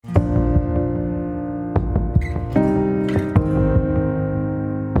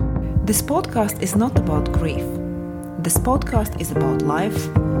This podcast is not about grief. This podcast is about life,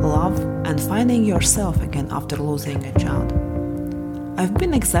 love, and finding yourself again after losing a child. I've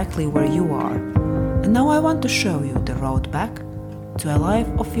been exactly where you are, and now I want to show you the road back to a life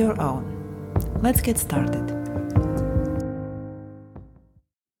of your own. Let's get started.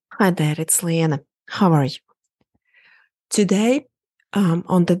 Hi there, it's Liana. How are you? Today,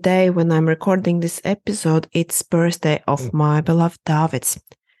 on the day when I'm recording this episode, it's birthday of my beloved Davids.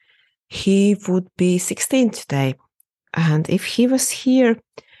 He would be 16 today, and if he was here,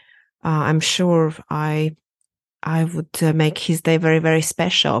 I'm sure I would make his day very, very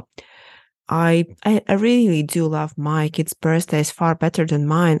special. I really do love my kids' birthdays far better than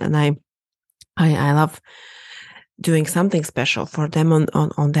mine, and I love doing something special for them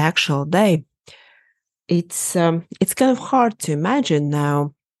on the actual day. It's kind of hard to imagine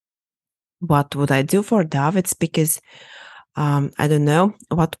now what would I do for Davids, because I don't know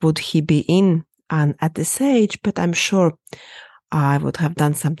what would he be in and at this age, but I'm sure I would have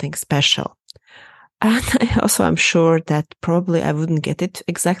done something special. And I also am sure that probably I wouldn't get it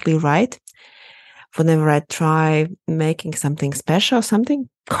exactly right. Whenever I try making something special, something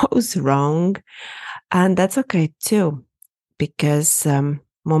goes wrong. And that's okay too, because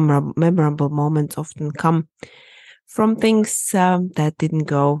memorable moments often come from things that didn't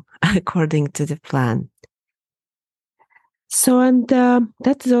go according to the plan. So, and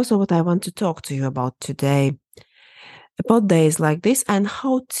that is also what I want to talk to you about today, about days like this and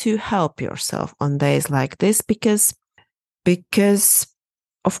how to help yourself on days like this, because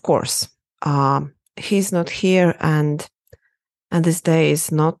of course, he's not here, and this day is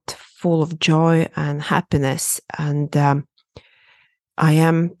not full of joy and happiness, and I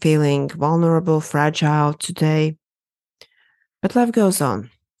am feeling vulnerable, fragile today, but life goes on.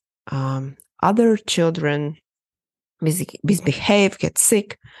 Other children misbehave, get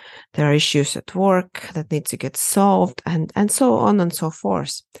sick, there are issues at work that need to get solved, and so on and so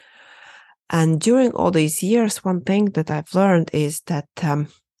forth. And during all these years, one thing that I've learned is that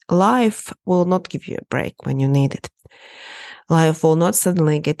life will not give you a break when you need it. Life will not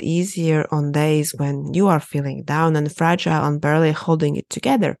suddenly get easier on days when you are feeling down and fragile and barely holding it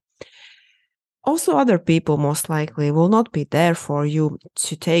together. Also, other people most likely will not be there for you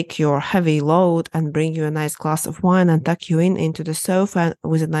to take your heavy load and bring you a nice glass of wine and tuck you into the sofa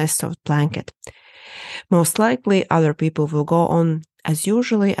with a nice soft blanket. Most likely, other people will go on as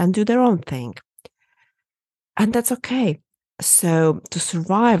usually and do their own thing. And that's okay. So to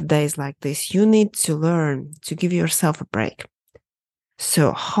survive days like this, you need to learn to give yourself a break.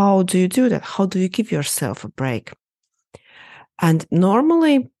 So how do you do that? How do you give yourself a break? And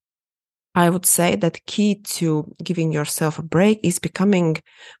normally, I would say that key to giving yourself a break is becoming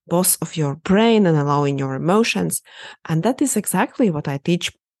boss of your brain and allowing your emotions. And that is exactly what I teach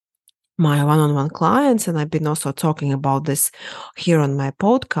my one-on-one clients. And I've been also talking about this here on my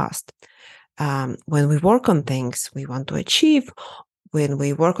podcast. When we work on things we want to achieve, when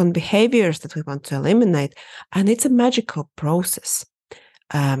we work on behaviors that we want to eliminate, and it's a magical process,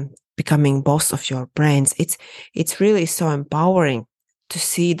 becoming boss of your brains. It's really so empowering to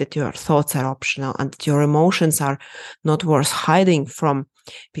see that your thoughts are optional and that your emotions are not worth hiding from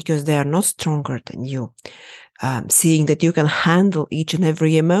because they are not stronger than you. Seeing that you can handle each and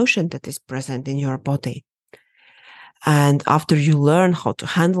every emotion that is present in your body. And after you learn how to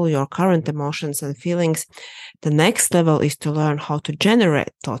handle your current emotions and feelings, the next level is to learn how to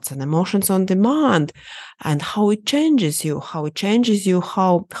generate thoughts and emotions on demand, and how it changes you, how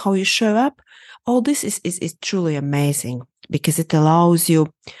you show up. All this is truly amazing, because it allows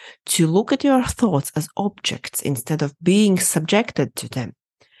you to look at your thoughts as objects instead of being subjected to them.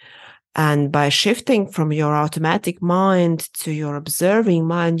 And by shifting from your automatic mind to your observing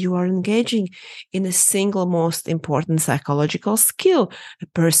mind, you are engaging in a single most important psychological skill a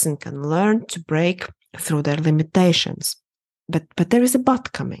person can learn to break through their limitations. But there is a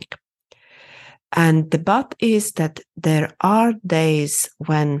but coming. And the but is that there are days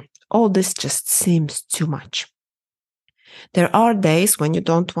when all this just seems too much. There are days when you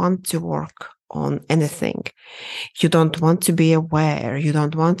don't want to work on anything. You don't want to be aware. You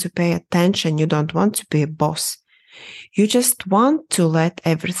don't want to pay attention. You don't want to be a boss. You just want to let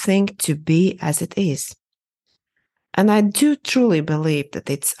everything to be as it is. And I do truly believe that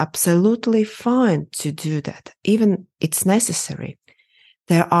it's absolutely fine to do that. Even it's necessary.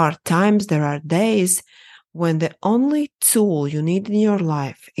 There are times, there are days when the only tool you need in your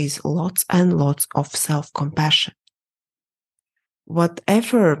life is lots and lots of self-compassion.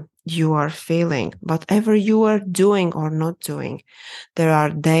 Whatever you are feeling, whatever you are doing or not doing, there are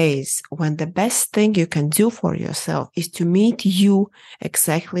days when the best thing you can do for yourself is to meet you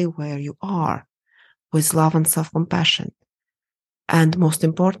exactly where you are, with love and self-compassion. And most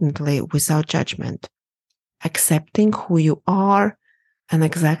importantly, without judgment, accepting who you are and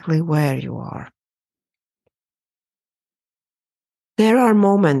exactly where you are. There are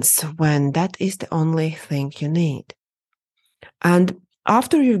moments when that is the only thing you need. And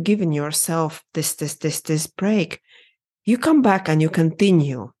after you've given yourself this break, you come back and you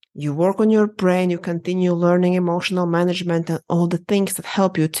continue. You work on your brain, you continue learning emotional management and all the things that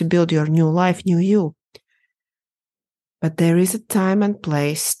help you to build your new life, new you. But there is a time and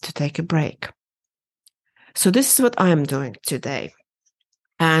place to take a break. So this is what I am doing today.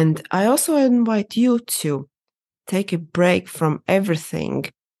 And I also invite you to take a break from everything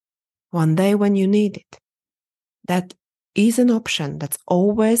one day when you need it. That is an option that's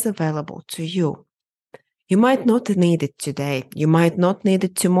always available to you. You might not need it today. You might not need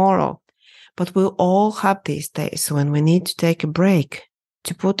it tomorrow. But we'll all have these days when we need to take a break,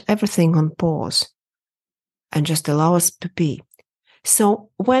 to put everything on pause and just allow us to be. So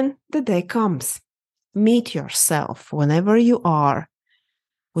when the day comes, meet yourself whenever you are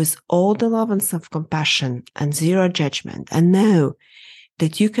with all the love and self-compassion and zero judgment, and know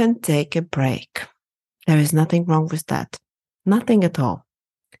that you can take a break. There is nothing wrong with that. Nothing at all.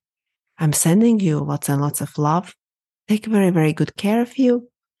 I'm sending you lots and lots of love. Take very, very good care of you.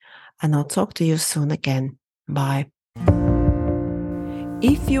 And I'll talk to you soon again. Bye.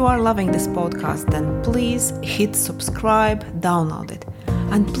 If you are loving this podcast, then please hit subscribe, download it,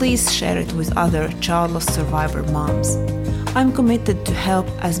 and please share it with other child loss survivor moms. I'm committed to help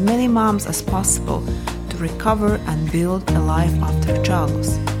as many moms as possible to recover and build a life after child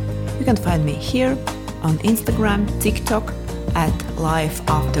loss. You can find me here on Instagram, TikTok at Life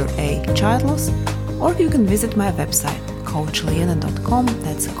After a Child Loss, or you can visit my website, coachliene.com.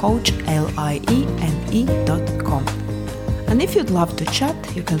 That's coachliene.com. And if you'd love to chat,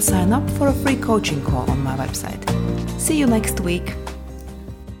 you can sign up for a free coaching call on my website. See you next week.